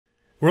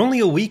We're only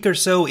a week or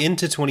so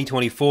into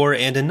 2024,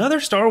 and another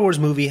Star Wars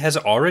movie has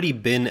already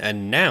been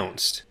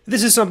announced.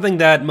 This is something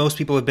that most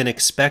people have been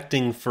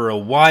expecting for a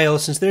while,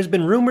 since there's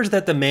been rumors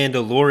that The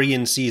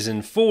Mandalorian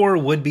Season 4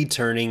 would be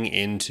turning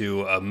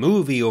into a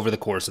movie over the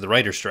course of the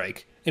writer's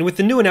strike. And with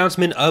the new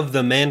announcement of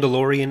The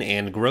Mandalorian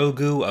and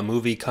Grogu, a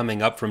movie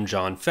coming up from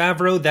Jon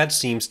Favreau, that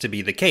seems to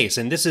be the case,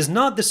 and this is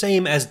not the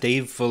same as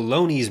Dave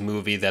Filoni's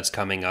movie that's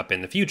coming up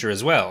in the future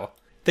as well.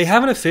 They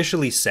haven't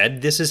officially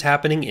said this is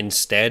happening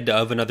instead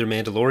of another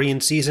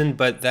Mandalorian season,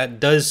 but that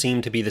does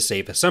seem to be the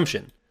safe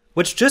assumption.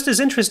 What's just as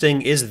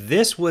interesting is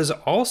this was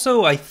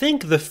also, I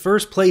think, the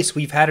first place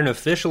we've had an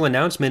official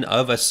announcement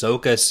of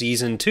Ahsoka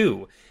Season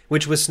 2,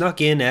 which was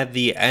snuck in at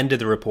the end of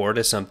the report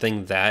as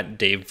something that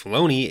Dave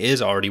Filoni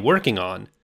is already working on.